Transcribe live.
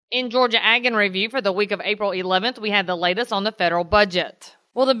In Georgia Ag in Review for the week of April 11th, we had the latest on the federal budget.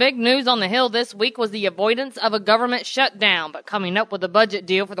 Well, the big news on the Hill this week was the avoidance of a government shutdown, but coming up with a budget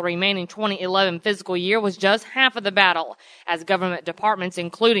deal for the remaining 2011 fiscal year was just half of the battle, as government departments,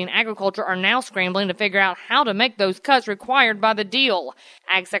 including agriculture, are now scrambling to figure out how to make those cuts required by the deal.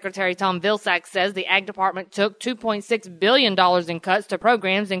 Ag Secretary Tom Vilsack says the Ag Department took $2.6 billion in cuts to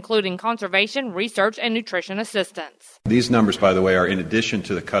programs including conservation, research, and nutrition assistance. These numbers, by the way, are in addition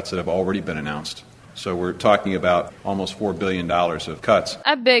to the cuts that have already been announced. So we're talking about almost $4 billion of cuts.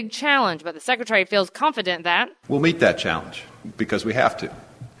 A big challenge, but the Secretary feels confident that we'll meet that challenge because we have to.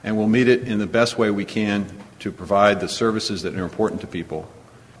 And we'll meet it in the best way we can to provide the services that are important to people.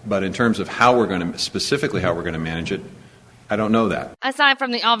 But in terms of specifically how we're going to manage it, I don't know that. Aside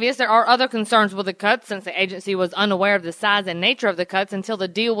from the obvious, there are other concerns with the cuts since the agency was unaware of the size and nature of the cuts until the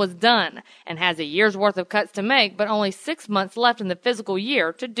deal was done and has a year's worth of cuts to make, but only 6 months left in the fiscal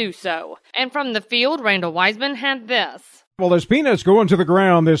year to do so. And from the field, Randall Wiseman had this. Well, as peanuts go into the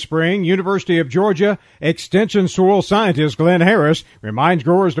ground this spring, University of Georgia Extension soil scientist Glenn Harris reminds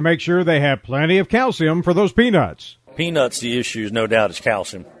growers to make sure they have plenty of calcium for those peanuts. Peanuts, the issue is no doubt is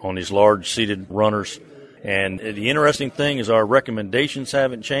calcium on these large seeded runners. And the interesting thing is our recommendations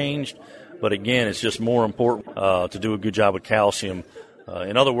haven't changed, but again, it's just more important to do a good job with calcium.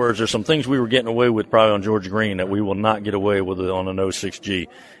 In other words, there's some things we were getting away with probably on Georgia Green that we will not get away with on an 06G.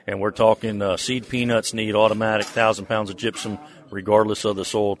 And we're talking seed peanuts need automatic 1,000 pounds of gypsum regardless of the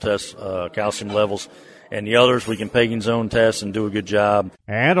soil test calcium levels. And the others, we can pagan zone test and do a good job.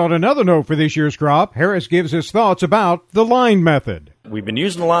 And on another note for this year's crop, Harris gives his thoughts about the line method. We've been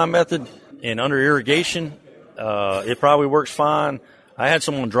using the line method. And under irrigation, it probably works fine. I had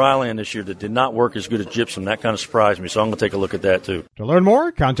some on dry land this year that did not work as good as gypsum. That kind of surprised me, so I'm going to take a look at that, too. To learn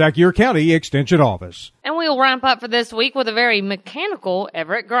more, contact your county extension office. And we'll wrap up for this week with a very mechanical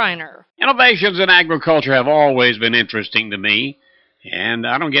Everett Griner. Innovations in agriculture have always been interesting to me, and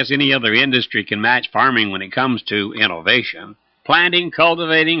I don't guess any other industry can match farming when it comes to innovation. Planting,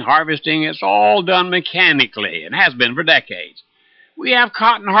 cultivating, harvesting, it's all done mechanically and has been for decades. We have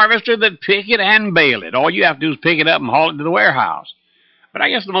cotton harvesters that pick it and bale it. All you have to do is pick it up and haul it to the warehouse. But I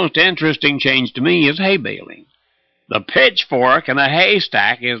guess the most interesting change to me is hay baling. The pitchfork and the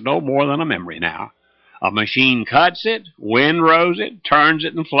haystack is no more than a memory now. A machine cuts it, windrows it, turns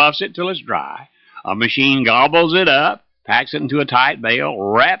it and fluffs it till it's dry. A machine gobbles it up, packs it into a tight bale,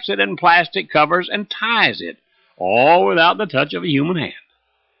 wraps it in plastic covers, and ties it, all without the touch of a human hand.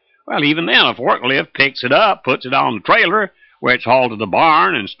 Well, even then, a forklift picks it up, puts it on the trailer, where it's hauled to the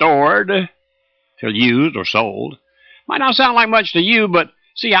barn and stored till used or sold. Might not sound like much to you, but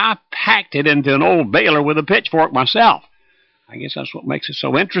see, I packed it into an old baler with a pitchfork myself. I guess that's what makes it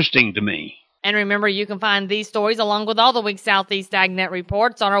so interesting to me. And remember, you can find these stories along with all the week's Southeast AgNet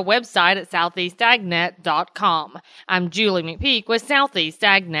reports on our website at southeastagnet.com. I'm Julie McPeak with Southeast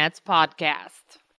AgNet's podcast.